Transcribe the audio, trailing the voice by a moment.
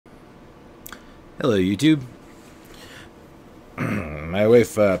Hello, YouTube. My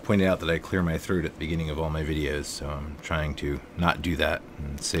wife pointed out that I clear my throat at the beginning of all my videos, so I'm trying to not do that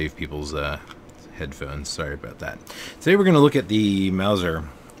and save people's headphones. Sorry about that. Today we're going to look at the Mauser,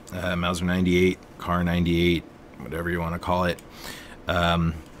 Mauser 98, Car 98, whatever you want to call it,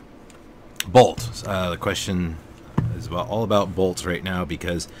 bolt. The question is all about bolts right now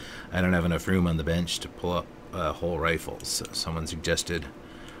because I don't have enough room on the bench to pull up whole rifles. So someone suggested,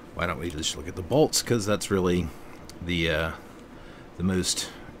 why don't we just look at the bolts, because that's really the most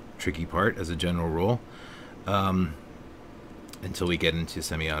tricky part as a general rule, until we get into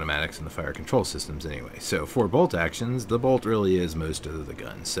semi-automatics and the fire control systems anyway. So for bolt actions, the bolt really is most of the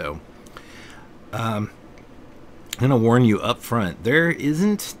gun. So I'm going to warn you up front, there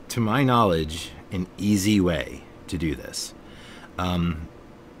isn't, to my knowledge, an easy way to do this.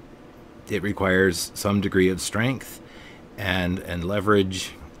 It requires some degree of strength and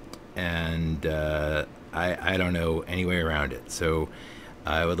leverage, and I don't know any way around it. So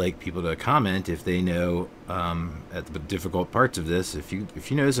I would like people to comment if they know at the difficult parts of this. If you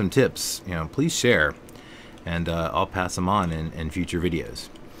know some tips, please share, and I'll pass them on in future videos.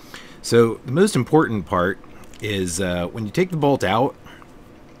 So the most important part is when you take the bolt out,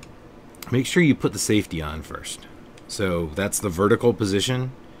 make sure you put the safety on first. So that's the vertical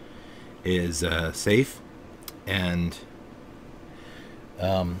position is safe, and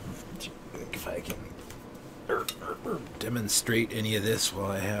if I can demonstrate any of this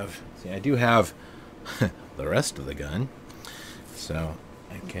while I have, see, I do have the rest of the gun, so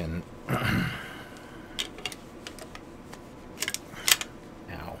I can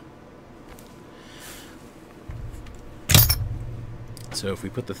ow. So if we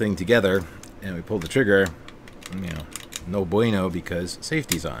put the thing together and we pull the trigger, no bueno, because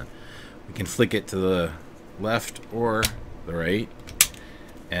safety's on. We can flick it to the left or the right,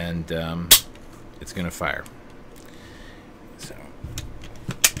 and it's going to fire. So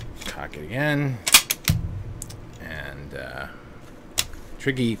cock it again, and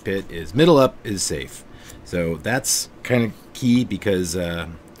tricky pit is middle up is safe. So that's kind of key, because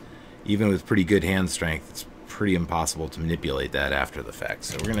even with pretty good hand strength, it's pretty impossible to manipulate that after the fact.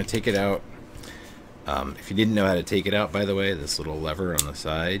 So we're going to take it out. If you didn't know how to take it out, by the way, this little lever on the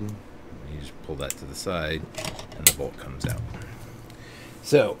side, you just pull that to the side and the bolt comes out.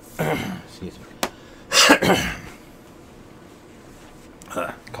 So, excuse me.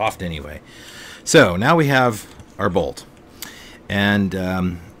 Coughed anyway. So now we have our bolt, and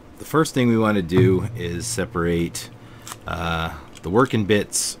the first thing we want to do is separate the working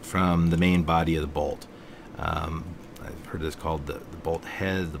bits from the main body of the bolt. I've heard this called the bolt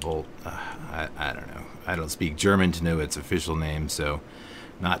head, the bolt, I don't know. I don't speak German to know its official name, so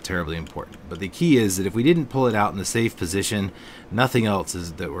not terribly important. But the key is that if we didn't pull it out in the safe position, nothing else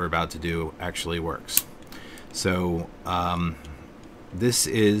that we're about to do actually works. So this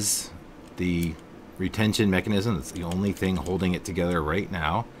is the retention mechanism. That's the only thing holding it together right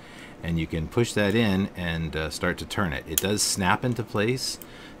now, and you can push that in and start to turn it. It does snap into place,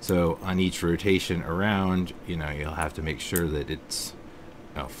 so on each rotation around, you'll have to make sure that it's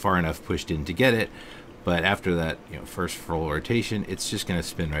far enough pushed in to get it. But after that, first full rotation, it's just going to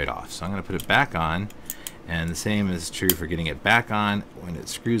spin right off. So I'm going to put it back on, and the same is true for getting it back on. When it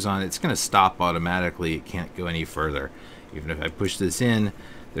screws on, it's going to stop automatically. It can't go any further. Even if I push this in,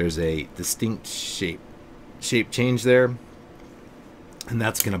 there's a distinct shape change there, and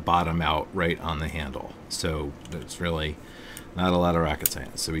that's going to bottom out right on the handle. So it's really not a lot of rocket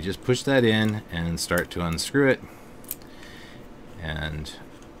science. So we just push that in and start to unscrew it, and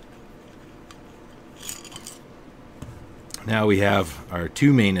now we have our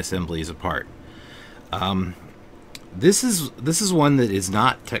two main assemblies apart. This is one that is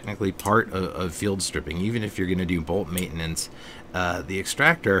not technically part of field stripping. Even if you're going to do bolt maintenance, the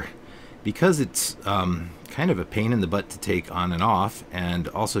extractor, because it's kind of a pain in the butt to take on and off, and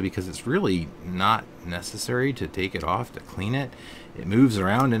also because it's really not necessary to take it off to clean it. It moves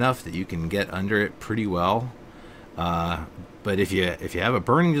around enough that you can get under it pretty well. But if you have a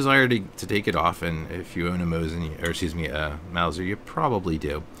burning desire to take it off, and if you own a Mauser, you probably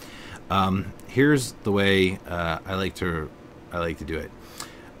do. Here's the way I like to do it.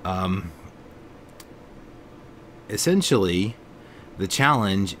 Essentially, the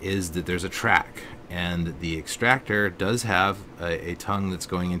challenge is that there's a track, and the extractor does have a tongue that's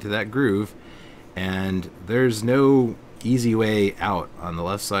going into that groove, and there's no easy way out on the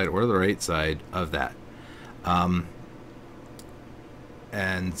left side or the right side of that.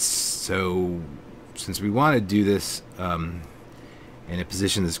 And so, since we want to do this in a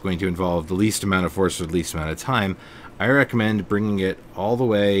position that's going to involve the least amount of force for the least amount of time, I recommend bringing it all the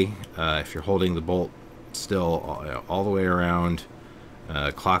way, if you're holding the bolt still, all the way around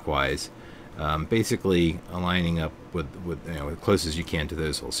clockwise, basically aligning up with as close as you can to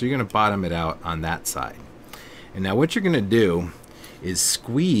those holes. So you're going to bottom it out on that side. And now what you're going to do is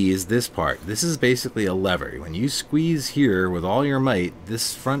squeeze this part. This is basically a lever. When you squeeze here with all your might,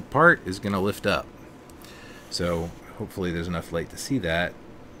 this front part is going to lift up. So hopefully there's enough light to see that.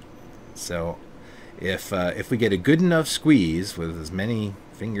 So if we get a good enough squeeze with as many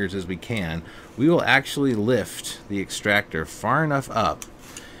fingers as we can, we will actually lift the extractor far enough up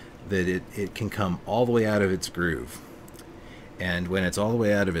that it can come all the way out of its groove. And when it's all the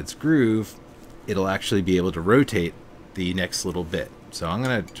way out of its groove, it'll actually be able to rotate the next little bit. So I'm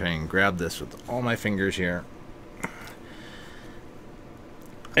going to try and grab this with all my fingers here.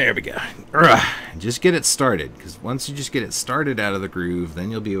 There we go. Just get it started, because once you just get it started out of the groove,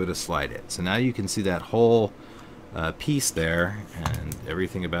 then you'll be able to slide it. So now you can see that whole piece there and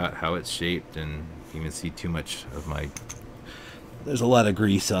everything about how it's shaped, and you can see too much of my... There's a lot of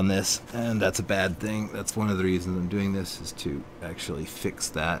grease on this, and that's a bad thing. That's one of the reasons I'm doing this, is to actually fix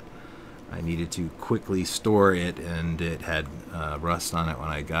that. I needed to quickly store it, and it had rust on it when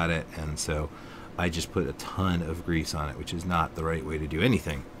I got it, and so I just put a ton of grease on it, which is not the right way to do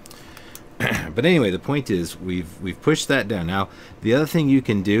anything. But anyway, the point is we've pushed that down. Now, the other thing you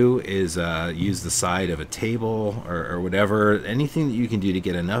can do is use the side of a table or whatever, anything that you can do to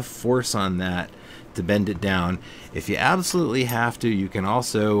get enough force on that to bend it down. If you absolutely have to, you can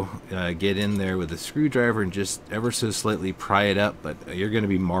also get in there with a screwdriver and just ever so slightly pry it up, but you're going to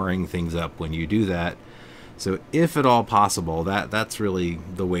be marring things up when you do that. So if at all possible, that's really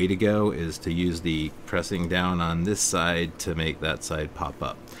the way to go, is to use the pressing down on this side to make that side pop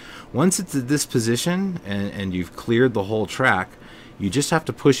up. Once it's at this position and you've cleared the whole track, you just have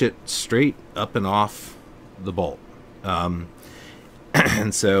to push it straight up and off the bolt. And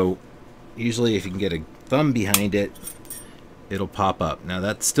so usually if you can get a thumb behind it, it'll pop up. Now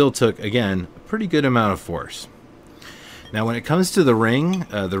that still took, again, a pretty good amount of force. Now when it comes to the ring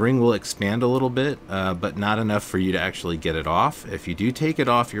will expand a little bit, but not enough for you to actually get it off. If you do take it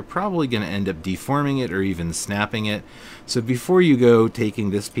off, you're probably going to end up deforming it or even snapping it. So before you go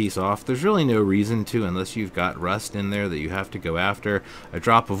taking this piece off, there's really no reason to, unless you've got rust in there that you have to go after. A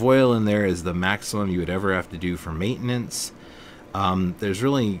drop of oil in there is the maximum you would ever have to do for maintenance. There's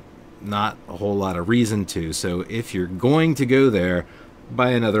really not a whole lot of reason to. So if you're going to go there,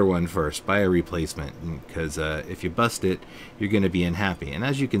 buy another one first, buy a replacement, because if you bust it, you're going to be unhappy. And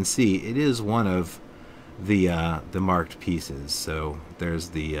as you can see, it is one of the marked pieces. So there's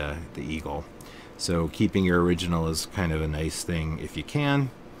the eagle. So keeping your original is kind of a nice thing if you can.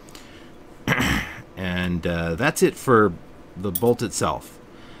 And that's it for the bolt itself.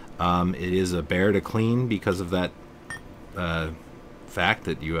 It is a bear to clean because of that fact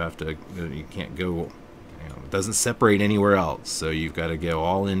that you can't go, it doesn't separate anywhere else, so you've got to go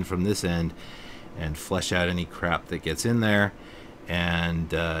all in from this end and flush out any crap that gets in there.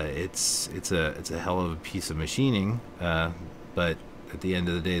 And it's a hell of a piece of machining, but at the end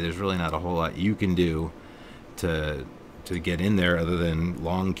of the day, there's really not a whole lot you can do to get in there other than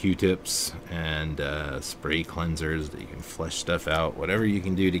long Q-tips and spray cleansers that you can flush stuff out. Whatever you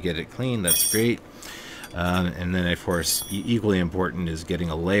can do to get it clean, that's great. And then, of course, equally important is getting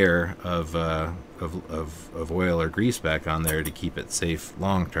a layer of oil or grease back on there to keep it safe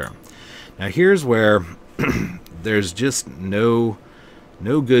long term. Now, here's where there's just no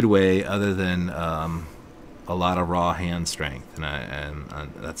good way other than a lot of raw hand strength, and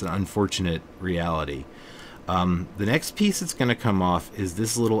that's an unfortunate reality. The next piece that's going to come off is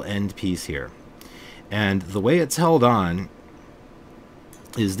this little end piece here, and the way it's held on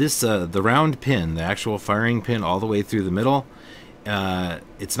is this the round pin, the actual firing pin all the way through the middle.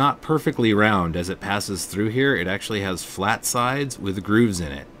 It's not perfectly round as it passes through here. It actually has flat sides with grooves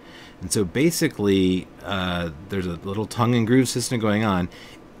in it. And so basically there's a little tongue and groove system going on.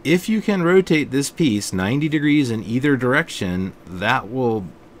 If you can rotate this piece 90 degrees in either direction, that will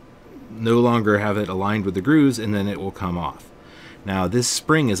no longer have it aligned with the grooves, and then it will come off. Now this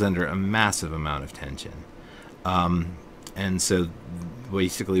spring is under a massive amount of tension. And so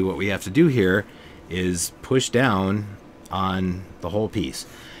basically what we have to do here is push down on the whole piece.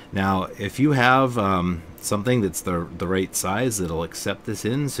 Now if you have something that's the right size that'll accept this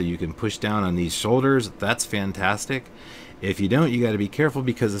in, so you can push down on these shoulders, that's fantastic. If you don't, you got to be careful,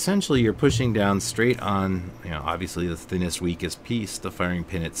 because essentially you're pushing down straight on, obviously the thinnest, weakest piece, the firing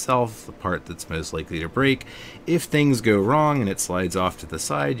pin itself, the part that's most likely to break. If things go wrong and it slides off to the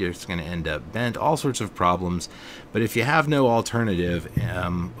side, you're just going to end up bent, all sorts of problems. But if you have no alternative,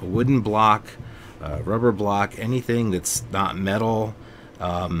 a wooden block rubber block, anything that's not metal,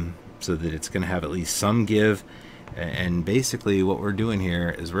 so that it's going to have at least some give. And basically what we're doing here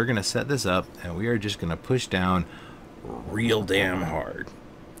is we're going to set this up and we are just going to push down real damn hard.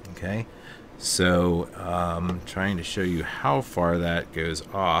 Okay, so trying to show you how far that goes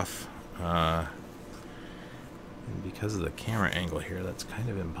off. And because of the camera angle here, that's kind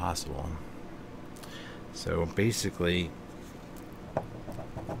of impossible. So basically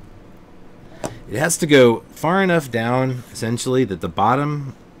it has to go far enough down, essentially, that the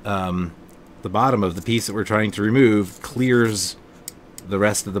bottom of the piece that we're trying to remove clears the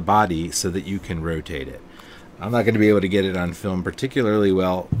rest of the body so that you can rotate it. I'm not going to be able to get it on film particularly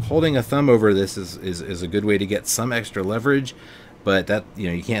well. Holding a thumb over this is a good way to get some extra leverage, but that,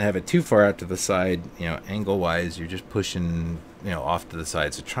 you can't have it too far out to the side, angle wise. You're just pushing, off to the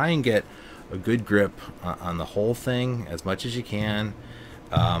side. So try and get a good grip on the whole thing as much as you can.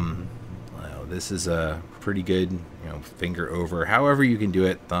 This is a pretty good, finger over, however you can do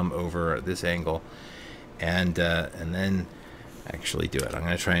it, thumb over at this angle, and then actually do it. I'm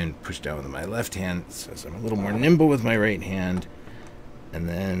going to try and push down with my left hand so I'm a little more nimble with my right hand, and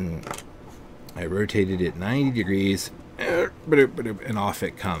then I rotated it 90 degrees, and off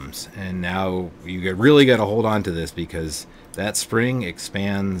it comes. And now you really got to hold on to this because that spring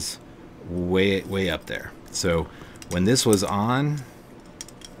expands way up there. So when this was on,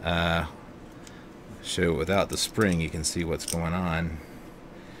 show without the spring, you can see what's going on.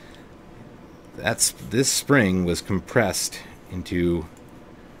 This spring was compressed into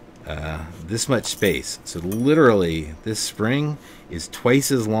this much space. So literally this spring is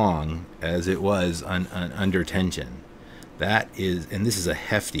twice as long as it was under tension. That is, and this is a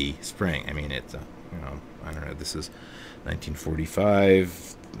hefty spring. I mean, it's I don't know, this is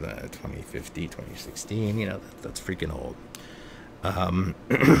 1945, 2015, 2016, that's freaking old.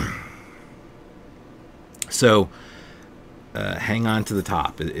 So hang on to the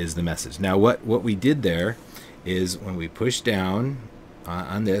top is the message. Now what we did there is when we push down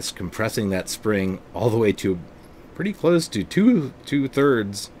on this, compressing that spring all the way to pretty close to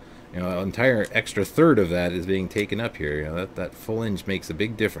two-thirds, an entire extra third of that is being taken up here. That full inch makes a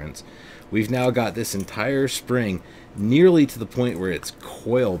big difference. We've now got this entire spring nearly to the point where it's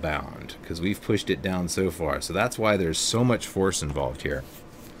coil bound because we've pushed it down so far. So that's why there's so much force involved here.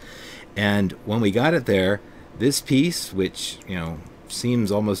 And when we got it there, this piece, which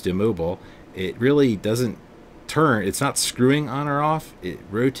seems almost immobile, it really doesn't turn. It's not screwing on or off. It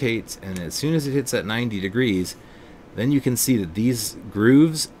rotates, and as soon as it hits that 90 degrees, then you can see that these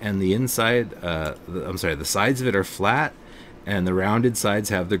grooves and the inside, the sides of it are flat, and the rounded sides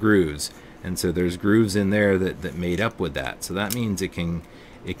have the grooves. And so there's grooves in there that made up with that. So that means it can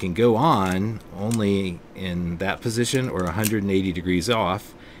go on only in that position or 180 degrees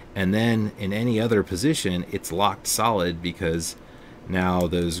off. And then in any other position, it's locked solid because now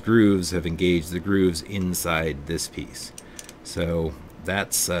those grooves have engaged the grooves inside this piece. So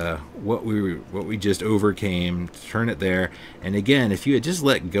that's what we just overcame to turn it there. And again, if you had just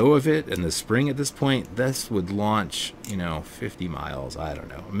let go of it and the spring at this point, this would launch 50 miles, I don't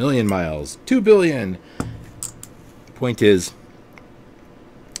know, 1 million miles, 2 billion. Point is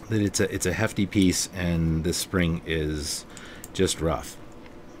that it's a hefty piece, and this spring is just rough.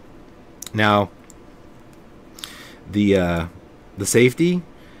 Now, the safety,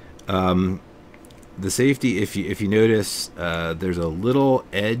 if you notice, there's a little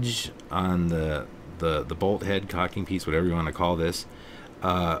edge on the bolt head, cocking piece, whatever you want to call this,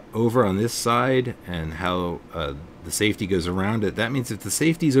 over on this side, and how the safety goes around it. That means if the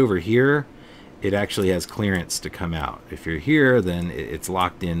safety's over here, it actually has clearance to come out. If you're here, then it's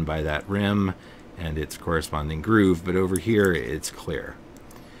locked in by that rim and its corresponding groove, but over here it's clear.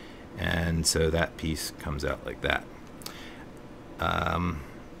 And so that piece comes out like that.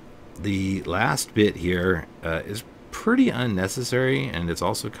 The last bit here is pretty unnecessary, and it's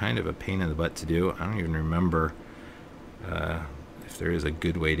also kind of a pain in the butt to do. I don't even remember if there is a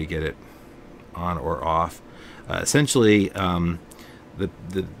good way to get it on or off. Essentially, the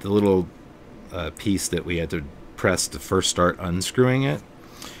little piece that we had to press to first start unscrewing it,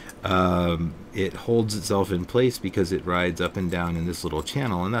 it holds itself in place because it rides up and down in this little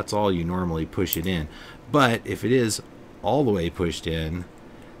channel, and that's all you normally push it in. But if it is all the way pushed in,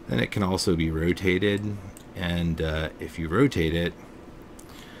 then it can also be rotated, and if you rotate it,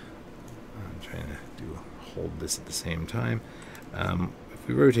 I'm trying to hold this at the same time. If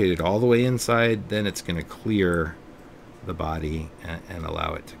we rotate it all the way inside, then it's going to clear the body and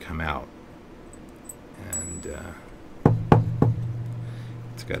allow it to come out. And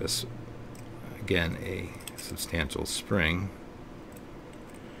it's got again a substantial spring,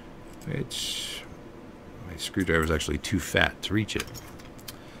 which My screwdriver is actually too fat to reach it.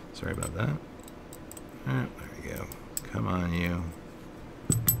 Sorry about that. There we go. Come on, you.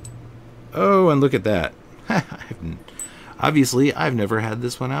 Oh, and look at that. Obviously, I've never had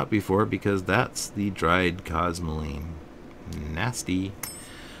this one out before because that's the dried cosmoline. Nasty.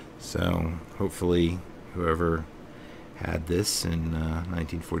 So, hopefully, whoever had this in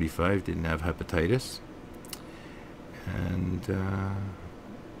 1945 didn't have hepatitis. And I'm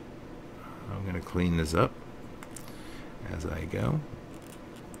going to clean this up as I go.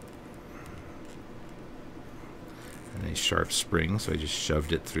 And a sharp spring, so I just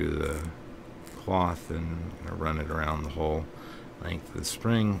shoved it through the cloth and I'm going to run it around the whole length of the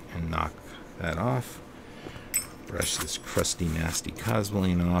spring and knock that off. Brush this crusty, nasty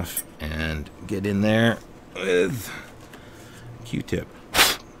cosmoline off and get in there with Q-tip.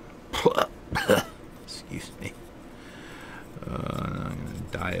 Excuse me. I'm going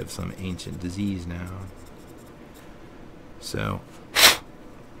to die of some ancient disease now. So,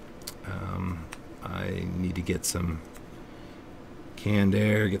 I need to get some canned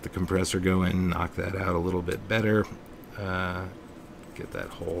air, get the compressor going, knock that out a little bit better, get that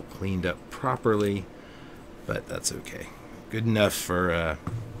hole cleaned up properly, but that's okay. Good enough for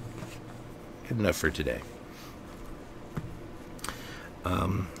today.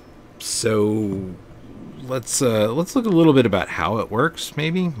 So let's look a little bit about how it works,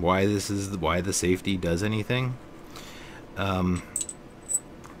 maybe why the safety does anything.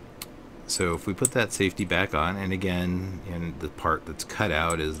 So if we put that safety back on, and again, and the part that's cut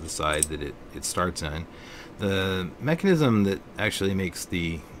out is the side that it starts on, the mechanism that actually makes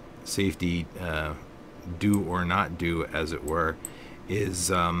the safety do or not do, as it were,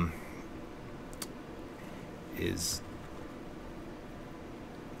 is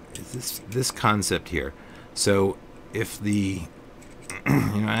this concept here. So if the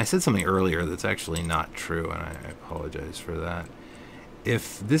I said something earlier that's actually not true, and I apologize for that.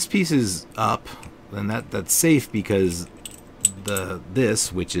 If this piece is up, then that's safe because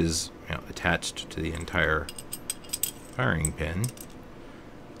this, which is attached to the entire firing pin.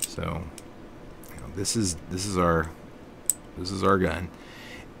 So this is our gun.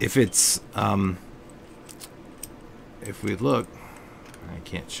 If it's if we look, I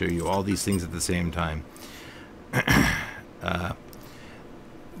can't show you all these things at the same time.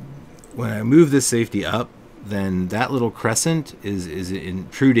 When I move this safety up, then that little crescent is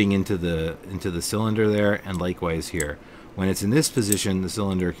intruding into the cylinder there, and likewise here. When it's in this position, the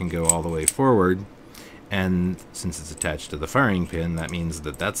cylinder can go all the way forward, and since it's attached to the firing pin, that means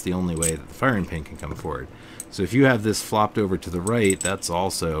that that's the only way that the firing pin can come forward. So if you have this flopped over to the right, that's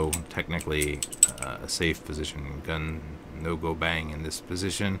also technically a safe position. Gun no go bang in this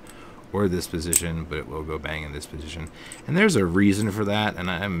position or this position, but it will go bang in this position. And there's a reason for that, and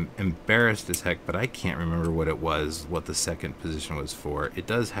I'm embarrassed as heck, but I can't remember what it was, what the second position was for. It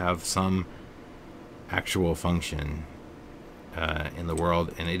does have some actual function in the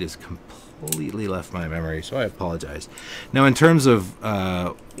world, and it has completely left my memory, so I apologize. Now, in terms of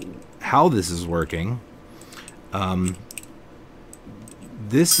how this is working,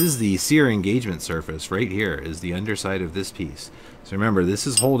 this is the sear engagement surface right here, is the underside of this piece. So remember, this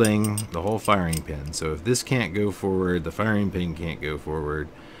is holding the whole firing pin. So if this can't go forward, the firing pin can't go forward.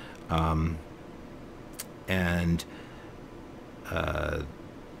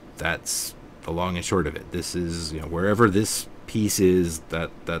 That's the long and short of it. This is, wherever this piece is,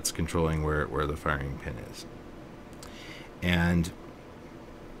 that's controlling where the firing pin is. And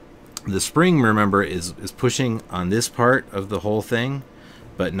the spring, remember, is pushing on this part of the whole thing,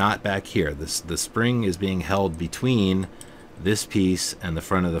 but not back here. The spring is being held between this piece and the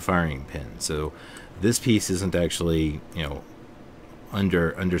front of the firing pin. So this piece isn't actually,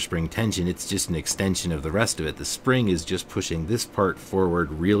 under spring tension. It's just an extension of the rest of it. The spring is just pushing this part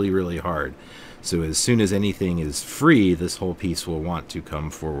forward really, really hard. So as soon as anything is free, this whole piece will want to come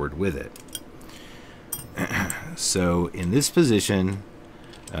forward with it. So in this position,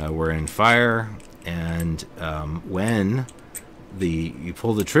 we're in fire, and when you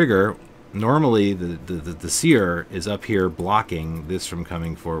pull the trigger, normally the sear is up here blocking this from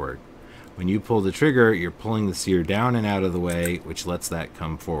coming forward. When you pull the trigger, you're pulling the sear down and out of the way, which lets that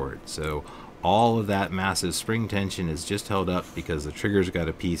come forward. So all of that massive spring tension is just held up because the trigger's got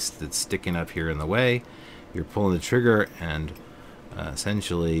a piece that's sticking up here in the way. You're pulling the trigger, and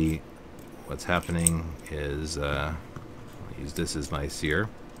essentially what's happening is, I'll use this as my sear,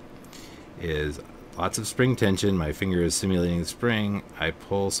 is lots of spring tension. My finger is simulating the spring. I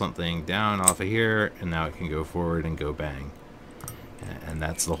pull something down off of here, and now it can go forward and go bang. And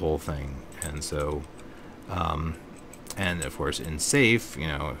that's the whole thing. And so, And of course in safe, you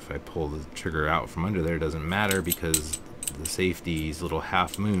know, if I pull the trigger out from under there, it doesn't matter because the safety's little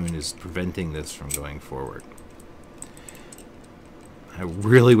half moon is preventing this from going forward. I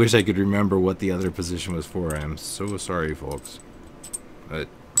really wish I could remember what the other position was for. I'm so sorry, folks. But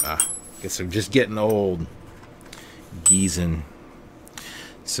guess I'm just getting old. Geezing.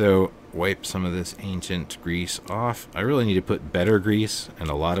 So wipe some of this ancient grease off. I really need to put better grease and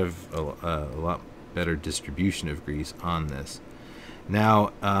a lot better distribution of grease on this.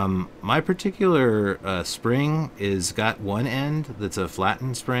 Now, my particular spring is got one end that's a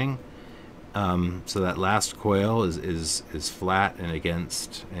flattened spring. So that last coil is flat and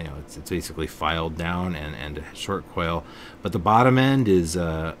against, you know, it's basically filed down and a short coil, but the bottom end is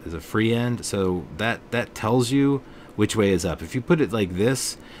a free end, so that tells you which way is up. If you put it like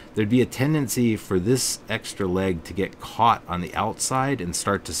this, there'd be a tendency for this extra leg to get caught on the outside and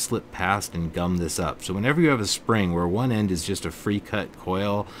start to slip past and gum this up. So whenever you have a spring where one end is just a free cut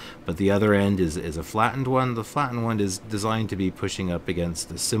coil, but the other end is a flattened one, the flattened one is designed to be pushing up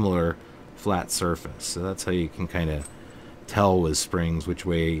against a similar flat surface. So that's how you can kind of tell with springs which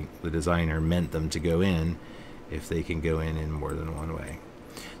way the designer meant them to go in, if they can go in more than one way.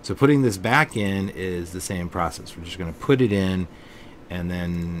 So putting this back in is the same process. We're just going to put it in and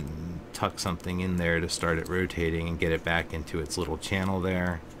then tuck something in there to start it rotating and get it back into its little channel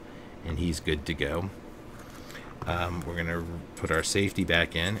there, and he's good to go. We're going to put our safety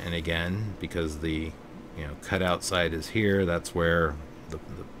back in, and again, because the cutout side is here, that's where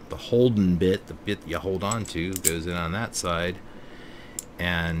the Holden bit, the bit you hold on to, goes in on that side.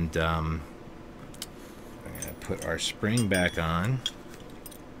 And I'm going to put our spring back on.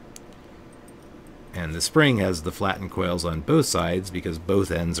 And the spring has the flattened coils on both sides because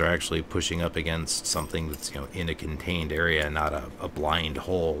both ends are actually pushing up against something that's in a contained area, not a blind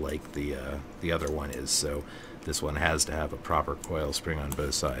hole like the other one is. So this one has to have a proper coil spring on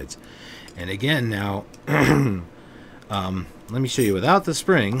both sides. And again, now let me show you without the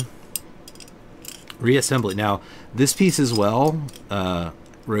spring. Reassembly. Now this piece as well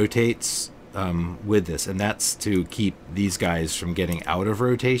rotates with this, and that's to keep these guys from getting out of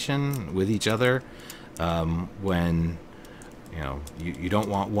rotation with each other. When you don't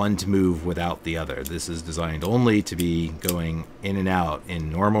want one to move without the other. This is designed only to be going in and out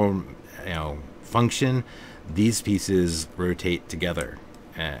in normal function. These pieces rotate together,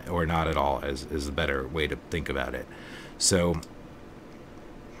 or not at all, is a better way to think about it. So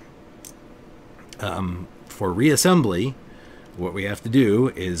for reassembly, what we have to do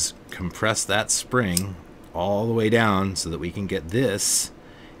is compress that spring all the way down so that we can get this.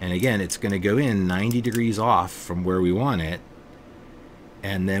 And again, it's going to go in 90 degrees off from where we want it,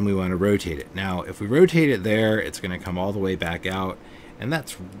 and then we want to rotate it. Now, if we rotate it there, it's going to come all the way back out, and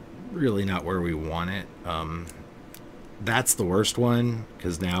that's really not where we want it. That's the worst one,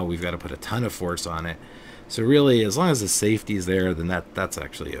 because now we've got to put a ton of force on it. So really, as long as the safety is there, then that's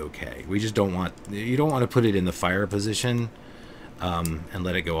actually okay. We just don't want, you don't want to put it in the fire position and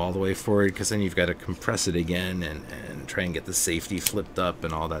let it go all the way forward, because then you've got to compress it again and try and get the safety flipped up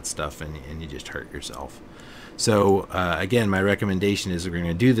and all that stuff, and you just hurt yourself. So again, my recommendation is we're going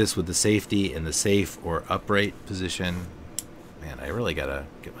to do this with the safety in the safe or upright position. Man, I really got to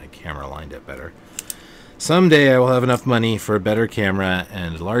get my camera lined up better. Someday I will have enough money for a better camera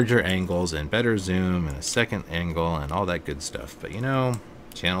and larger angles and better zoom and a second angle and all that good stuff. But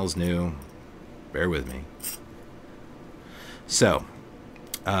channel's new. Bear with me. So,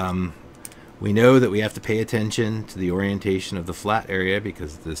 we know that we have to pay attention to the orientation of the flat area,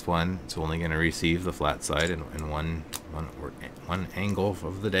 because this one is only going to receive the flat side and one angle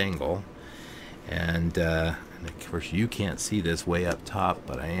of the dangle. And of course you can't see this way up top,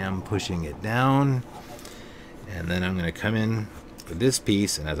 but I am pushing it down. And then I'm going to come in with this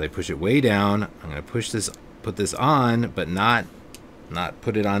piece, and as I push it way down, I'm going to put this on, but not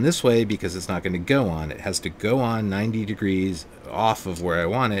put it on this way, because it's not going to go on. It has to go on 90 degrees off of where I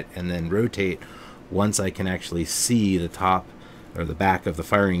want it, and then rotate once I can actually see the top or the back of the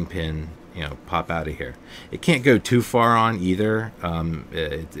firing pin pop out of here. It can't go too far on either.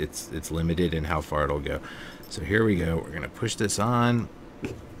 It's limited in how far it'll go. So here we go. We're going to push this on.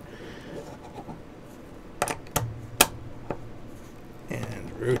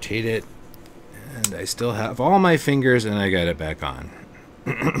 And rotate it. And I still have all my fingers, and I got it back on.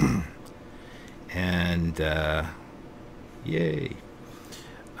 And yay.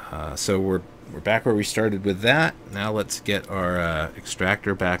 So we're back where we started with that. Now let's get our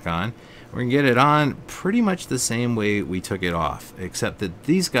extractor back on. We're going to get it on pretty much the same way we took it off, except that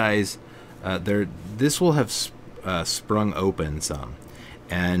these guys, this will have sprung open some.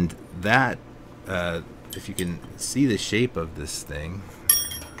 And that if you can see the shape of this thing.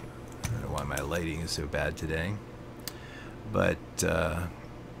 I don't know why my lighting is so bad today, but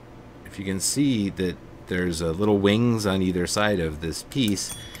if you can see that there's little wings on either side of this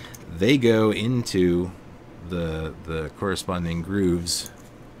piece, they go into the corresponding grooves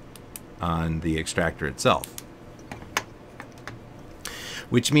on the extractor itself,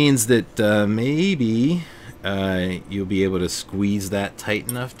 which means that maybe you'll be able to squeeze that tight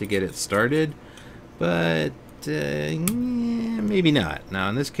enough to get it started, but maybe not. Now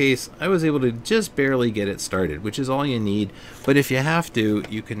in this case I was able to just barely get it started, which is all you need. But if you have to,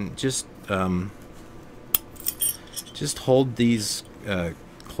 you can just hold these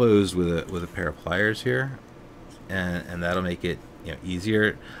closed with a pair of pliers here, and that'll make it, you know,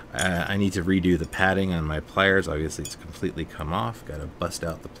 easier. I need to redo the padding on my pliers. Obviously it's completely come off. Got to bust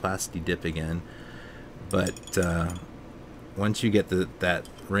out the plasti dip again. But once you get that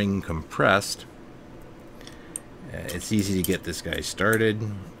ring compressed, it's easy to get this guy started.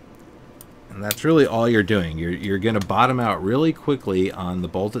 And that's really all you're doing. You're going to bottom out really quickly on the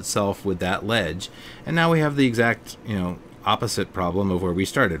bolt itself with that ledge. And now we have the exact, you know, opposite problem of where we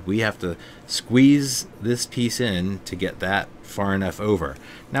started. We have to squeeze this piece in to get that far enough over.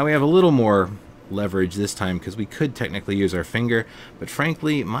 Now we have a little more leverage this time because we could technically use our finger, but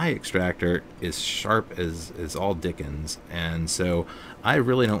frankly my extractor is sharp as all Dickens, and so I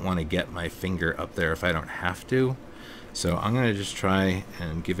really don't want to get my finger up there if I don't have to. So I'm going to just try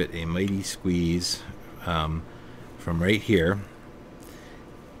and give it a mighty squeeze from right here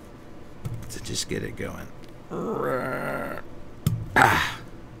to just get it going.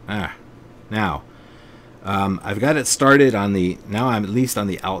 Now I've got it started on the, now I'm at least on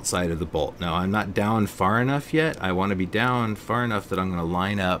the outside of the bolt. Now I'm not down far enough yet. I want to be down far enough that I'm going to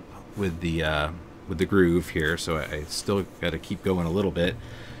line up with the groove here. So I still got to keep going a little bit,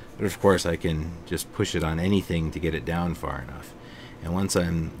 but of course I can just push it on anything to get it down far enough. And once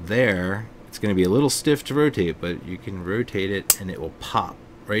I'm there, it's going to be a little stiff to rotate, but you can rotate it and it will pop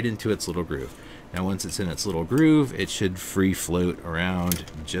right into its little groove. Now once it's in its little groove, it should free float around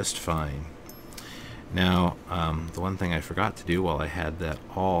just fine. Now, the one thing I forgot to do while I had that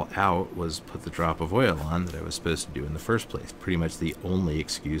all out was put the drop of oil on that I was supposed to do in the first place. Pretty much the only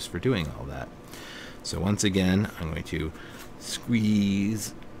excuse for doing all that. So once again, I'm going to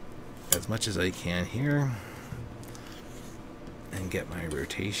squeeze as much as I can here and get my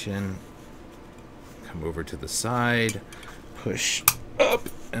rotation. Come over to the side, push up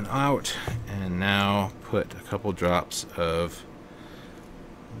and out, and now put a couple drops of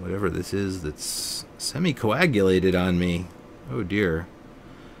whatever this is that's semi-coagulated on me. Oh dear.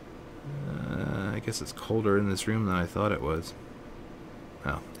 I guess it's colder in this room than I thought it was.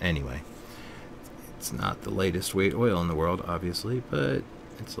 Well, anyway. It's not the lightest weight oil in the world, obviously, but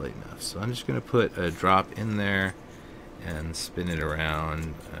it's light enough. So I'm just going to put a drop in there and spin it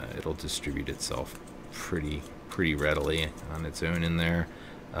around. It'll distribute itself pretty readily on its own in there.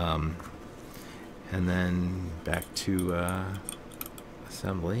 And then back to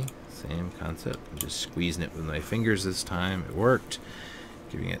assembly. Same concept. I'm just squeezing it with my fingers this time. It worked.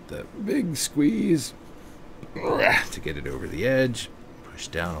 Giving it the big squeeze to get it over the edge. Push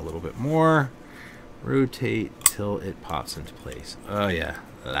down a little bit more. Rotate till it pops into place. Oh yeah,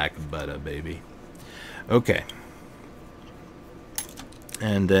 like butter, baby. Okay.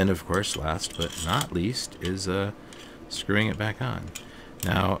 And then, of course, last but not least is screwing it back on.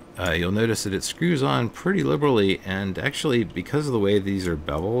 Now, you'll notice that it screws on pretty liberally, and actually, because of the way these are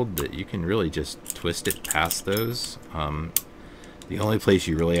beveled, that you can really just twist it past those. The only place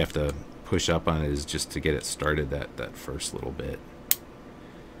you really have to push up on it is just to get it started that first little bit.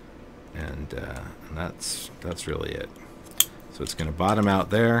 And that's really it. So it's going to bottom out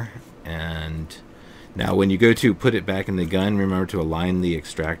there, and now when you go to put it back in the gun, remember to align the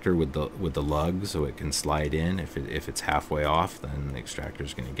extractor with the lug so it can slide in. If it's halfway off, then the extractor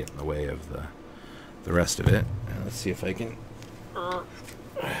is going to get in the way of the rest of it. And let's see if I can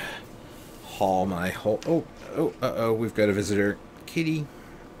haul my whole. Oh, we've got a visitor, Kitty.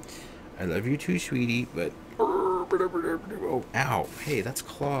 I love you too, sweetie, but oh, ow! Hey, that's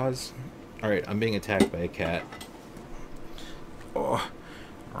claws. All right, I'm being attacked by a cat. Oh.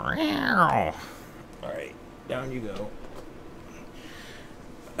 Alright, down you go.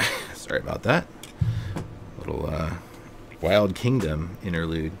 Sorry about that. Little Wild Kingdom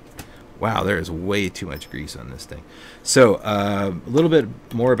interlude. Wow, there is way too much grease on this thing. So, a little bit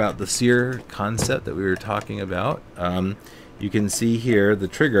more about the sear concept that we were talking about. You can see here the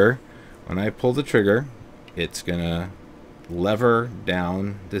trigger. When I pull the trigger, it's going to lever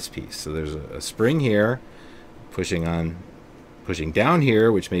down this piece. So there's a spring here, pushing down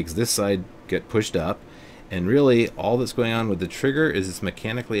here, which makes this side get pushed up, And really, all that's going on with the trigger is it's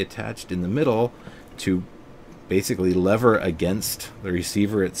mechanically attached in the middle to basically lever against the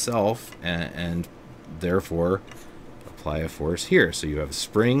receiver itself, and therefore apply a force here. So you have a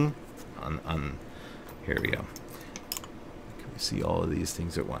spring on here we go. Can we see all of these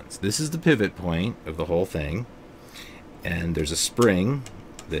things at once? This is the pivot point of the whole thing, and there's a spring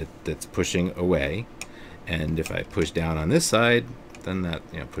that's pushing away. And if I push down on this side, then that,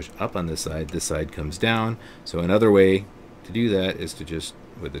 push up on this side comes down. So another way to do that is to just,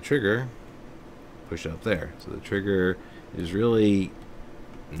 with the trigger, push up there. So the trigger is really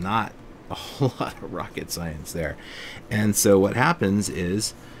not a whole lot of rocket science there. And so what happens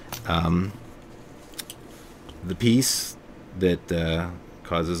is the piece that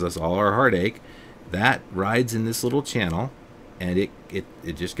causes us all our heartache, that rides in this little channel, and it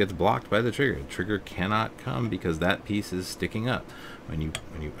just gets blocked by the trigger. The trigger cannot come because that piece is sticking up. When you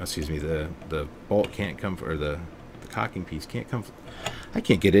excuse me, the bolt can't come, or the cocking piece can't come. I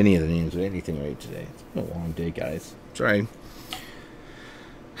can't get any of the names of anything right today. It's been a long day, guys. Sorry.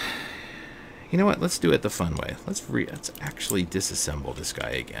 You know what? Let's do it the fun way. Let's actually disassemble this guy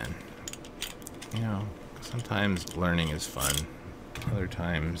again. Sometimes learning is fun. Other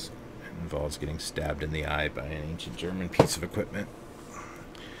times it involves getting stabbed in the eye by an ancient German piece of equipment.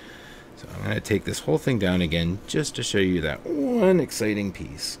 So I'm going to take this whole thing down again just to show you that one exciting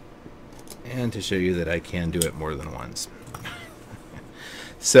piece, and to show you that I can do it more than once.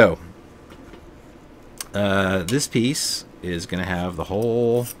 So this piece is going to have the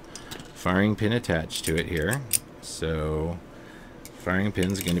whole firing pin attached to it here. So firing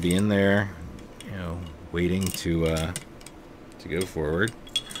pin's going to be in there, waiting to go forward.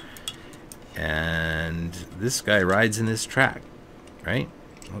 And this guy rides in this track, right?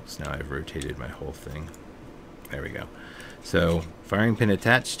 Oops, now I've rotated my whole thing. There we go. So firing pin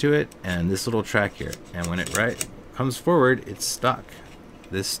attached to it, and this little track here. And when it comes forward, it's stuck.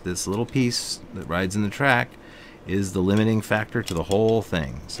 This little piece that rides in the track is the limiting factor to the whole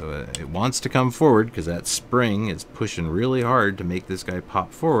thing. So it wants to come forward because that spring is pushing really hard to make this guy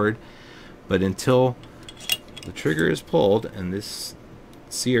pop forward. But until the trigger is pulled and this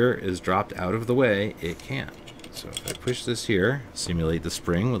sear is dropped out of the way, it can't. So if I push this here, simulate the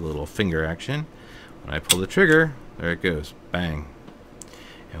spring with a little finger action, when I pull the trigger, there it goes, bang.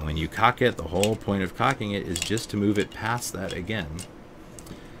 And when you cock it, the whole point of cocking it is just to move it past that again.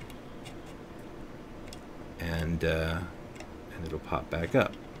 And it'll pop back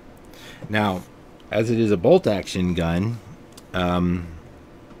up. Now, as it is a bolt action gun,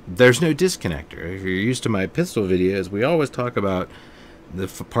 there's no disconnector. If you're used to my pistol videos, we always talk about the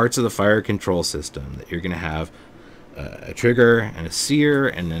parts of the fire control system, that you're going to have a trigger and a sear,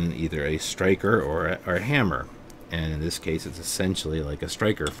 and then either a striker or a hammer. And in this case, it's essentially like a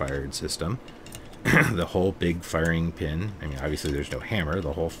striker fired system. The whole big firing pin, I mean, obviously there's no hammer,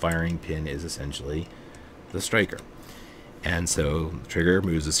 the whole firing pin is essentially the striker. And so the trigger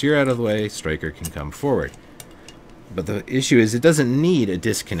moves the sear out of the way, striker can come forward. But the issue is it doesn't need a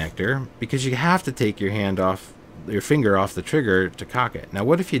disconnector, because you have to take your finger off the trigger to cock it. Now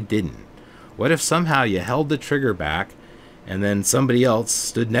what if you didn't? What if somehow you held the trigger back and then somebody else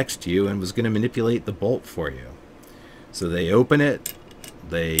stood next to you and was going to manipulate the bolt for you? So they open it,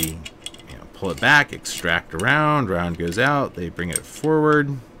 they pull it back, extract around, round goes out, they bring it forward.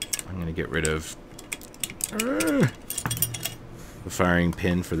 I'm going to get rid of the firing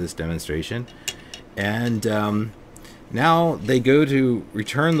pin for this demonstration. And now they go to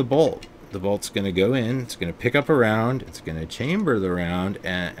return the bolt. The bolt's going to go in, it's going to pick up a round, it's going to chamber the round,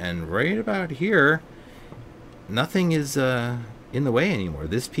 and right about here, nothing is in the way anymore.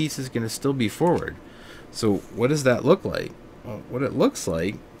 This piece is going to still be forward. So what does that look like? Well, what it looks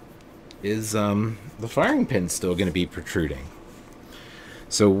like is the firing pin's still going to be protruding.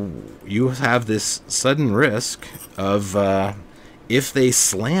 So you have this sudden risk of if they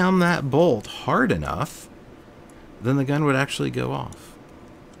slam that bolt hard enough, then the gun would actually go off.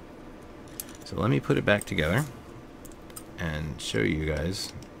 So let me put it back together and show you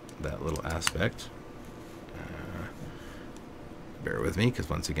guys that little aspect. Bear with me, because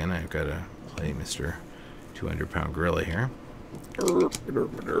once again I've got to play Mr. 200-pound gorilla here.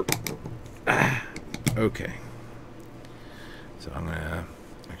 Okay. So I'm going to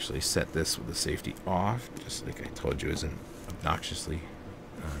actually set this with the safety off, just like I told you isn't obnoxiously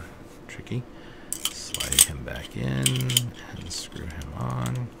tricky. Slide him back in and screw him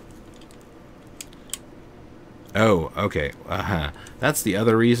on. Oh, okay. That's the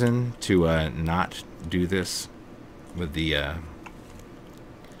other reason to not do this with the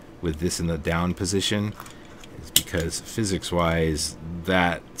with this in the down position, is because physics-wise,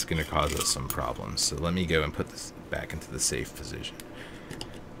 that's going to cause us some problems. So let me go and put this back into the safe position.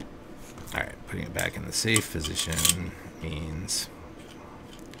 Alright, putting it back in the safe position means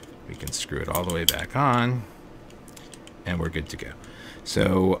we can screw it all the way back on, and we're good to go.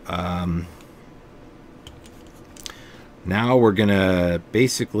 So now we're going to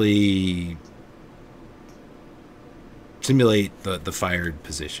basically simulate the fired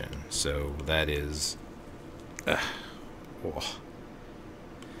position. So that is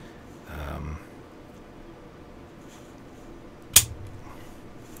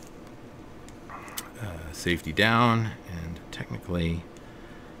safety down, and technically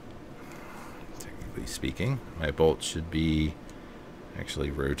speaking, my bolt should be actually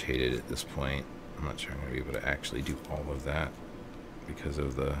rotated at this point. I'm not sure I'm going to be able to actually do all of that because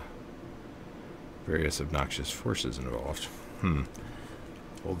of the various obnoxious forces involved.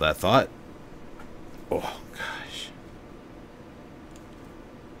 Hold that thought. Oh, gosh.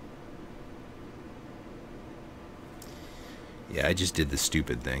 Yeah, I just did the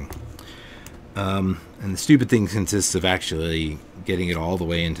stupid thing. And the stupid thing consists of actually getting it all the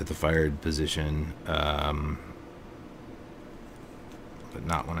way into the fired position, but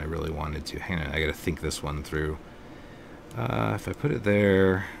not when I really wanted to. Hang on, I gotta think this one through. If I put it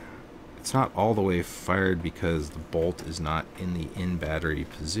there, it's not all the way fired because the bolt is not in the in-battery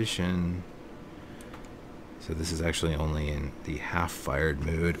position. So this is actually only in the half-fired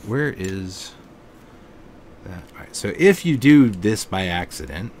mode. Where is that? All right, so if you do this by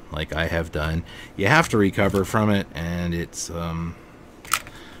accident, like I have done, you have to recover from it, and it's, I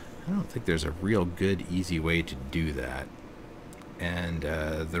don't think there's a real good, easy way to do that. And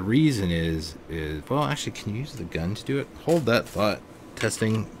the reason is, well, actually, can you use the gun to do it? Hold that thought.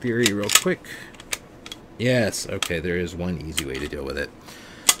 Testing theory real quick. Yes, okay, there is one easy way to deal with it.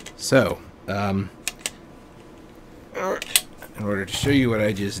 So, in order to show you what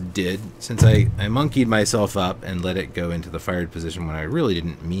I just did, since I monkeyed myself up and let it go into the fired position when I really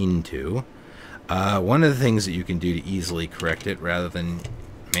didn't mean to, one of the things that you can do to easily correct it rather than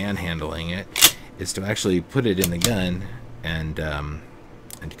manhandling it is to actually put it in the gun and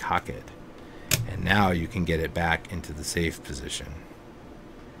cock it. And now you can get it back into the safe position.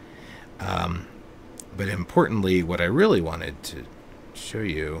 But importantly, what I really wanted to show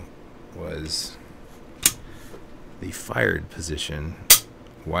you was the fired position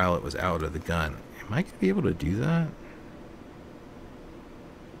while it was out of the gun. Am I going to be able to do that?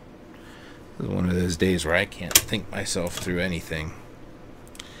 This is one of those days where I can't think myself through anything.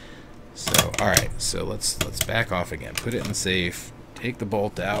 So, alright, so let's back off again. Put it in safe, take the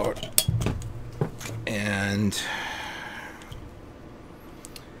bolt out, and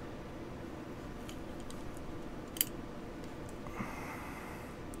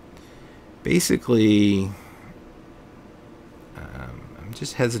basically, I'm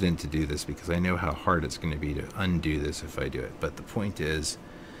just hesitant to do this because I know how hard it's going to be to undo this if I do it. But the point is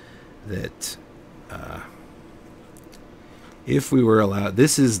that if we were allowed,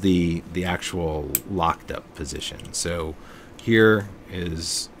 this is the actual locked up position. So here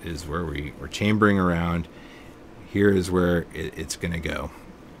is where we're chambering around. Here is where it's going to go.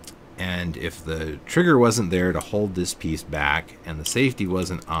 And if the trigger wasn't there to hold this piece back and the safety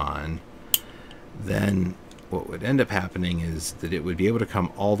wasn't on, then what would end up happening is that it would be able to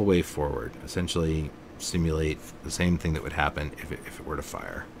come all the way forward, essentially simulate the same thing that would happen if it were to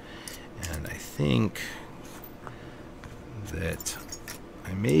fire. And I think that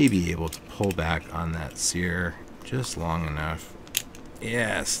I may be able to pull back on that sear just long enough.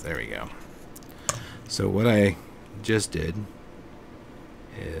 Yes, there we go. So what I just did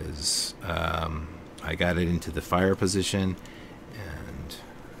is I got it into the fire position and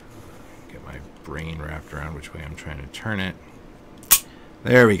get my brain wrapped around which way I'm trying to turn it.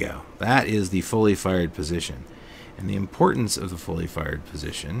 There we go. That is the fully fired position. And the importance of the fully fired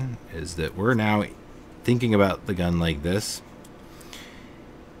position is that we're now thinking about the gun like this,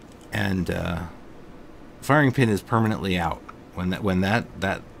 and firing pin is permanently out. When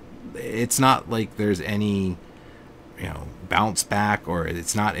that it's not like there's any, you know, bounce back, or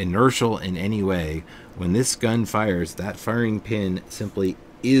it's not inertial in any way. When this gun fires, that firing pin simply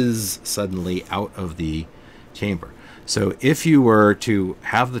is suddenly out of the chamber. So if you were to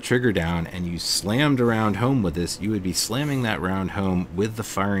have the trigger down and you slammed a round home with this, you would be slamming that round home with the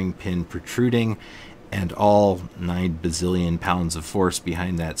firing pin protruding and all 9 bazillion pounds of force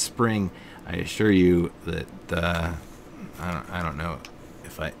behind that spring. I assure you that I don't know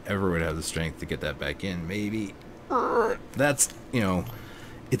if I ever would have the strength to get that back in. Maybe that's, you know,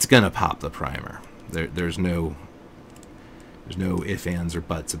 it's gonna pop the primer. There's no ifs, ands, or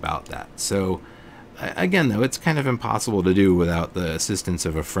buts about that. So Again, though, it's kind of impossible to do without the assistance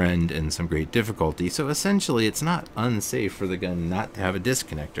of a friend and some great difficulty. So essentially, it's not unsafe for the gun not to have a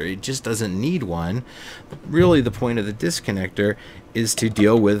disconnector. It just doesn't need one. But really, the point of the disconnector is to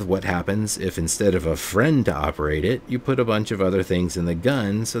deal with what happens if instead of a friend to operate it, you put a bunch of other things in the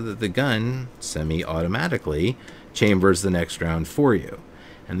gun so that the gun semi-automatically chambers the next round for you.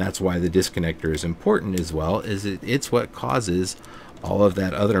 And that's why the disconnector is important as well, is it's what causes all of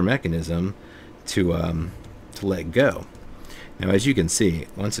that other mechanism to let go. Now, as you can see,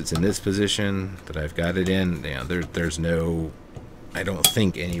 once it's in this position that I've got it in, there's no, I don't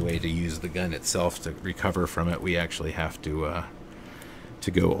think, any way to use the gun itself to recover from it. We actually have to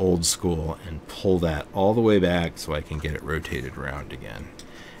go old school and pull that all the way back so I can get it rotated around again.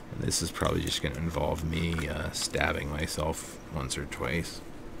 And this is probably just going to involve me stabbing myself once or twice.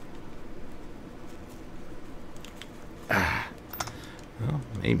 Well,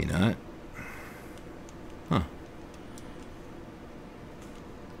 maybe not. Huh.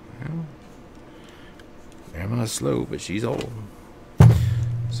 Well, Grandma's slow, but she's old.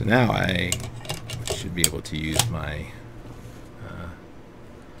 So now I should be able to use my...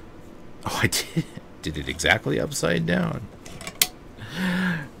 oh, I did it exactly upside down.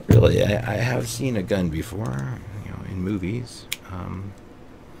 Really, I have seen a gun before, in movies.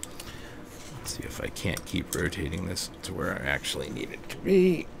 Let's see if I can't keep rotating this to where I actually need it to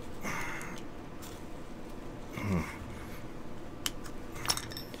be. And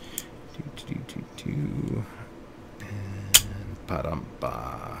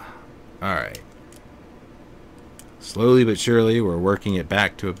ba-dum-ba. Alright. Slowly but surely, we're working it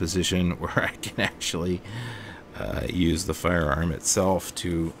back to a position where I can actually use the firearm itself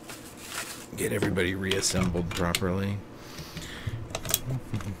to get everybody reassembled properly.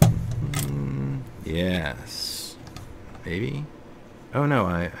 Yes. Maybe? Oh no,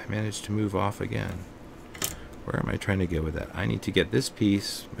 I managed to move off again. Where am I trying to go with that? I need to get this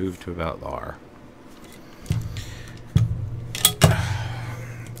piece moved to about there.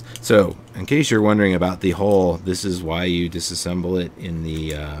 So, in case you're wondering about the hole, this is why you disassemble it in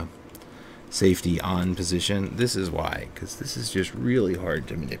the safety on position. This is why, because this is just really hard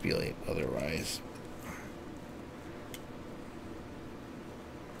to manipulate otherwise.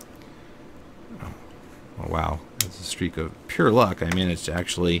 Oh, wow, that's a streak of pure luck. I managed to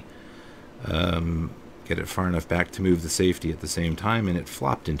actually get it far enough back to move the safety at the same time, and it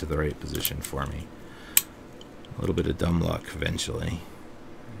flopped into the right position for me. A little bit of dumb luck eventually.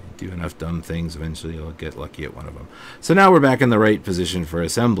 Do enough dumb things, eventually you'll get lucky at one of them. So now we're back in the right position for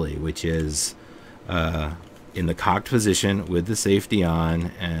assembly, which is in the cocked position with the safety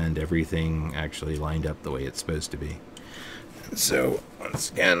on and everything actually lined up the way it's supposed to be. And so once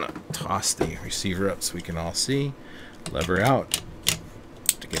again, toss the receiver up so we can all see. Lever out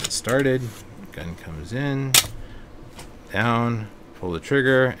to get it started. Gun comes in, down, pull the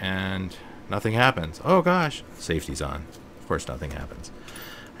trigger, and nothing happens. Oh gosh, safety's on. Of course nothing happens.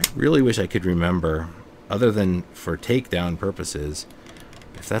 I really wish I could remember, other than for takedown purposes,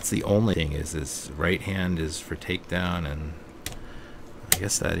 if that's the only thing, is this right hand is for takedown, and I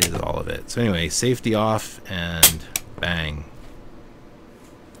guess that is all of it. So anyway, safety off, and bang.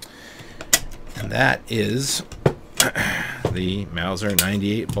 And that is the Mauser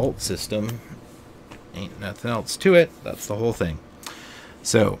 98 bolt system. Ain't nothing else to it. That's the whole thing.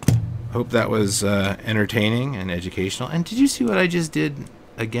 So, hope that was entertaining and educational. And did you see what I just did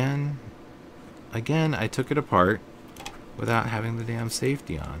again? Again, I took it apart without having the damn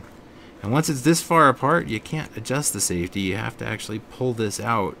safety on. And once it's this far apart, you can't adjust the safety. You have to actually pull this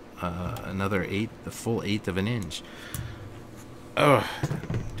out another the full eighth of an inch. Oh,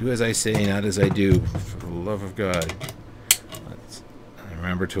 do as I say, not as I do, for the love of God.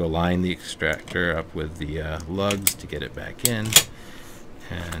 Remember to align the extractor up with the lugs to get it back in.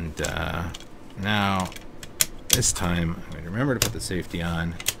 And now, this time, I'm going to remember to put the safety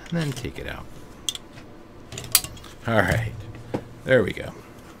on and then take it out. Alright, there we go.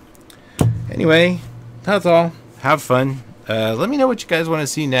 Anyway, that's all. Have fun. Let me know what you guys want to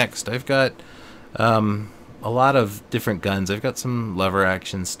see next. I've got a lot of different guns. I've got some lever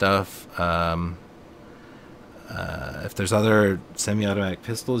action stuff. If there's other semi-automatic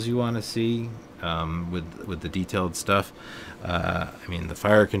pistols you want to see with the detailed stuff, I mean, the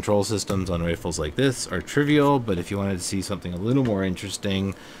fire control systems on rifles like this are trivial, but if you wanted to see something a little more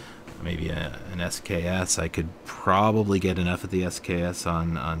interesting, maybe an SKS, I could probably get enough of the SKS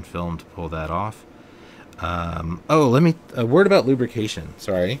on film to pull that off. Oh, a word about lubrication.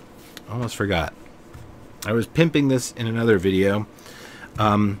 Sorry, almost forgot. I was pimping this in another video.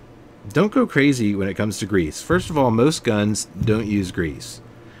 Don't go crazy when it comes to grease. First of all, most guns don't use grease.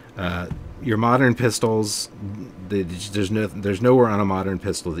 your modern pistols, there's nowhere on a modern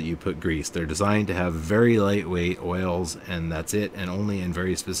pistol that you put grease. They're designed to have very lightweight oils, and that's it, and only in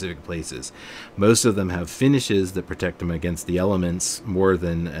very specific places. Most of them have finishes that protect them against the elements more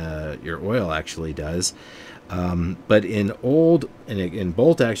than your oil actually does. But in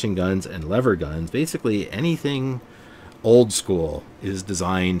bolt action guns and lever guns, basically anything old school is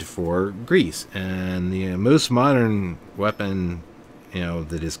designed for grease, and the most modern weapon,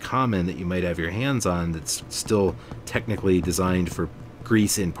 that is common that you might have your hands on that's still technically designed for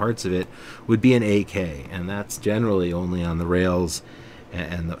grease in parts of it would be an AK, and that's generally only on the rails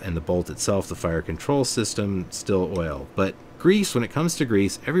and the bolt itself, the fire control system, still oil. But grease, when it comes to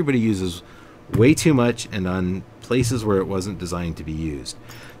grease, everybody uses way too much and on places where it wasn't designed to be used.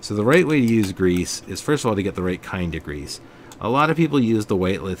 So the right way to use grease is, first of all, to get the right kind of grease. A lot of people use the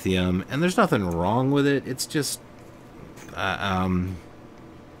white lithium, and there's nothing wrong with it. It's just not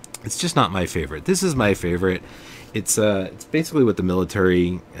my favorite. This is my favorite. It's basically what the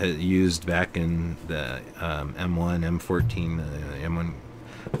military used back in the M1, M14, M1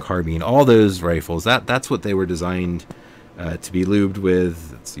 carbine, all those rifles. That's what they were designed to be lubed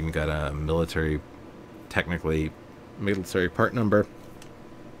with. It's even got a military part number.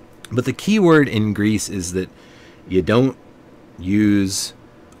 But the key word in grease is that you don't use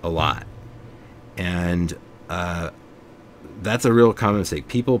a lot, and that's a real common mistake.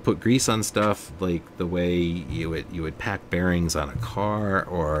 People put grease on stuff like the way you would pack bearings on a car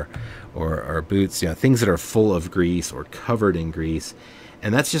or boots, things that are full of grease or covered in grease.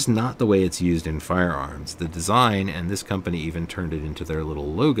 And that's just not the way it's used in firearms. The design, and this company even turned it into their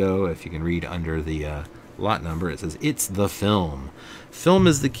little logo. If you can read under the lot number, it says, "It's the film." Film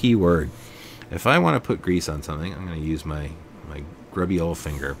is the key word. If I want to put grease on something, I'm going to use my grubby old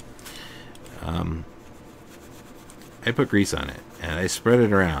finger. I put grease on it, and I spread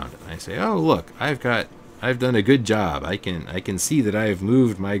it around. I say, "Oh, look, I've done a good job. I can see that I've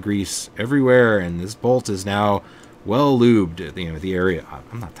moved my grease everywhere, and this bolt is now well lubed." The area.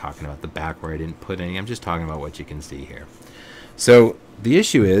 I'm not talking about the back where I didn't put any. I'm just talking about what you can see here. So the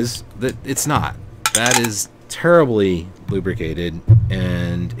issue is that it's not. That is terribly lubricated,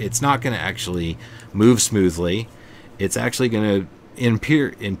 and it's not going to actually move smoothly. It's actually going to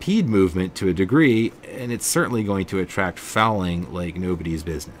impede movement to a degree, and it's certainly going to attract fouling like nobody's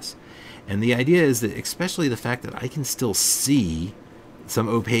business. And the idea is that, especially the fact that I can still see some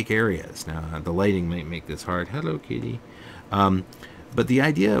opaque areas. Now, the lighting might make this hard. Hello, kitty. But the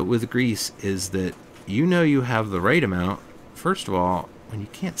idea with grease is that you have the right amount, first of all, when you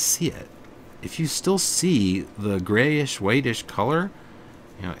can't see it. If you still see the grayish, whitish color,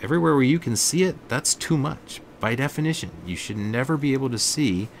 everywhere where you can see it, that's too much. By definition, you should never be able to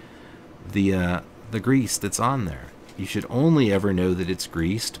see the grease that's on there. You should only ever know that it's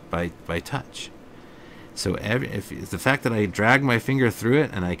greased by touch. So if the fact that I drag my finger through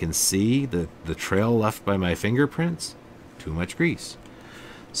it and I can see the trail left by my fingerprints, too much grease.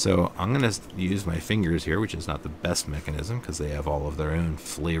 So I'm going to use my fingers here, which is not the best mechanism because they have all of their own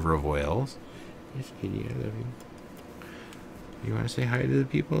flavor of oils. Yes, kitty, I love you. You want to say hi to the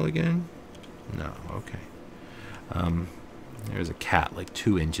people again? No, okay. There's a cat like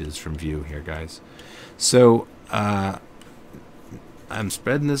 2 inches from view here, guys. So I'm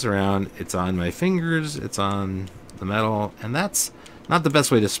spreading this around. It's on my fingers, it's on the metal, and that's not the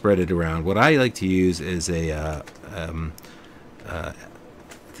best way to spread it around. What I like to use is I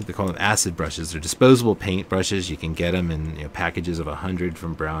think they call them acid brushes. They're disposable paint brushes. You can get them in packages of 100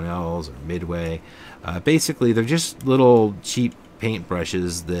 from Brownells or Midway. Basically, they're just little cheap paint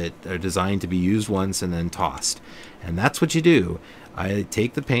brushes that are designed to be used once and then tossed. And that's what you do. I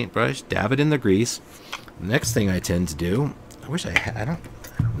take the paintbrush, dab it in the grease. The next thing I tend to do, I wish I had, I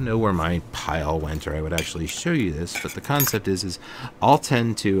don't know where my pile went, or I would actually show you this, but the concept is I'll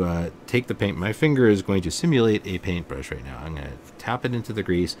tend to take the paint. My finger is going to simulate a paintbrush right now. I'm going to tap it into the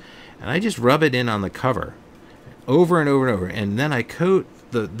grease, and I just rub it in on the cover over and over and over, and then I coat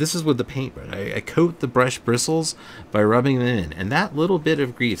this is with the paintbrush. I coat the brush bristles by rubbing them in, and that little bit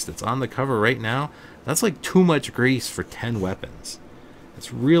of grease that's on the cover right now, that's like too much grease for 10 weapons.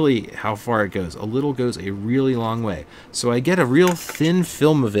 That's really how far it goes. A little goes a really long way. So I get a real thin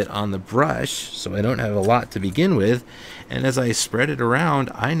film of it on the brush, so I don't have a lot to begin with, and as I spread it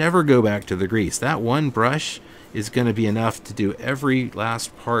around, I never go back to the grease. That one brush is going to be enough to do every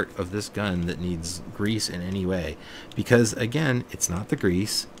last part of this gun that needs grease in any way. Because, again, it's not the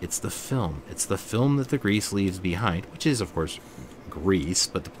grease, it's the film. It's the film that the grease leaves behind, which is, of course, grease,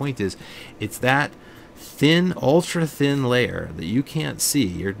 but the point is, it's that thin, ultra-thin layer that you can't see.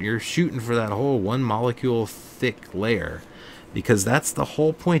 You're shooting for that whole one molecule thick layer because that's the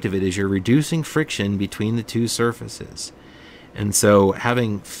whole point of it, is you're reducing friction between the two surfaces. And so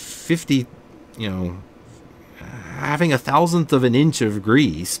having 50, you know, having 1/1000th of an inch of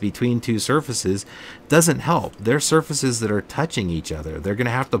grease between two surfaces doesn't help. They're surfaces that are touching each other. They're going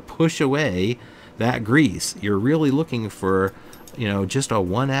to have to push away that grease. You're really looking for, you know, just a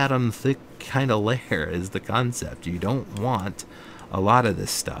 1 atom thick kind of layer is the concept. You don't want a lot of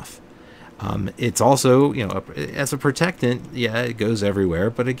this stuff. It's also, you know, as a protectant, yeah, it goes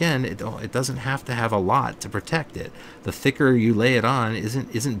everywhere. But again, it doesn't have to have a lot to protect it. The thicker you lay it on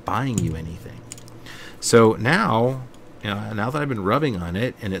isn't buying you anything. So now, you know, now that I've been rubbing on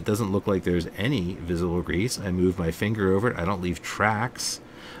it and it doesn't look like there's any visible grease, I move my finger over it. I don't leave tracks,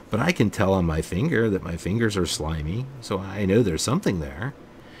 but I can tell on my finger that my fingers are slimy, so I know there's something there.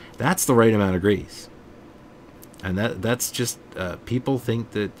 That's the right amount of grease. And that's just, people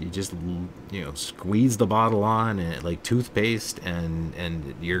think that you just, you know, squeeze the bottle on and like toothpaste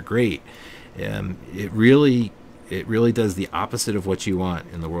and you're great. It really does the opposite of what you want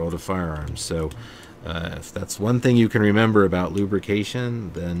in the world of firearms. So if that's one thing you can remember about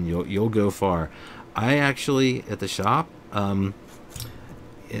lubrication, then you'll go far. I actually, at the shop,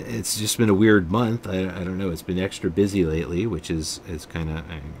 it's just been a weird month. I don't know. It's been extra busy lately, which is kind of,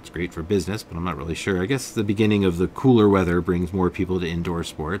 it's great for business, but I'm not really sure. I guess the beginning of the cooler weather brings more people to indoor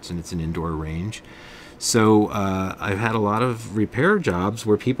sports, and it's an indoor range. So I've had a lot of repair jobs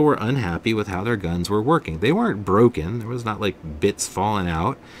where people were unhappy with how their guns were working. They weren't broken. There was not like bits falling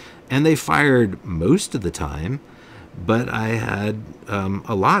out, and they fired most of the time. But I had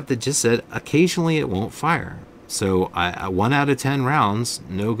a lot that just said occasionally it won't fire. So 1 out of 10 rounds,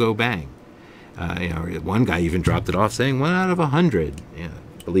 no go bang. You know, one guy even dropped it off saying 1 out of 100. Yeah,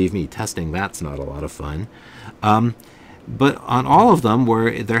 believe me, testing that's not a lot of fun. But on all of them,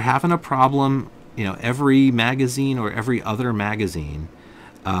 where they're having a problem, you know, every magazine or every other magazine,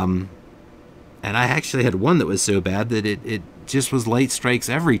 and I actually had one that was so bad that it just was light strikes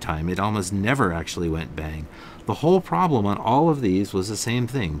every time. It almost never actually went bang. The whole problem on all of these was the same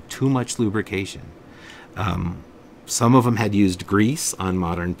thing: too much lubrication. Some of them had used grease on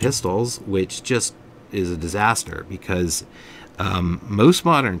modern pistols, which just is a disaster, because most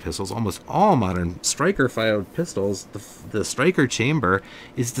modern pistols, almost all modern striker-fired pistols, the striker chamber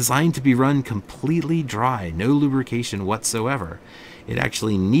is designed to be run completely dry, no lubrication whatsoever. It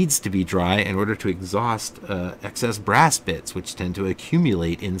actually needs to be dry in order to exhaust excess brass bits, which tend to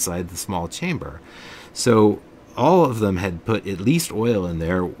accumulate inside the small chamber. So all of them had put at least oil in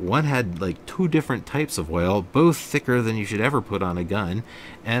there. One had like 2 different types of oil, both thicker than you should ever put on a gun,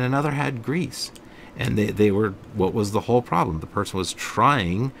 and another had grease. And they were, what was the whole problem? The person was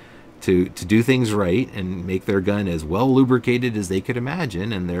trying to do things right and make their gun as well lubricated as they could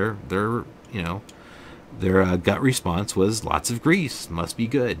imagine, and their you know, their gut response was lots of grease, must be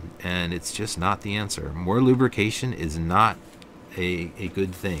good. And it's just not the answer. More lubrication is not a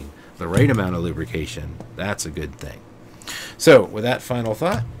good thing. The right amount of lubrication, that's a good thing. So with that final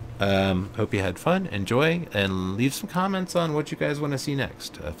thought, hope you had fun, enjoy, and leave some comments on what you guys want to see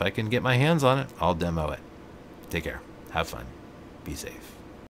next. If I can get my hands on it, I'll demo it. Take care, have fun, be safe.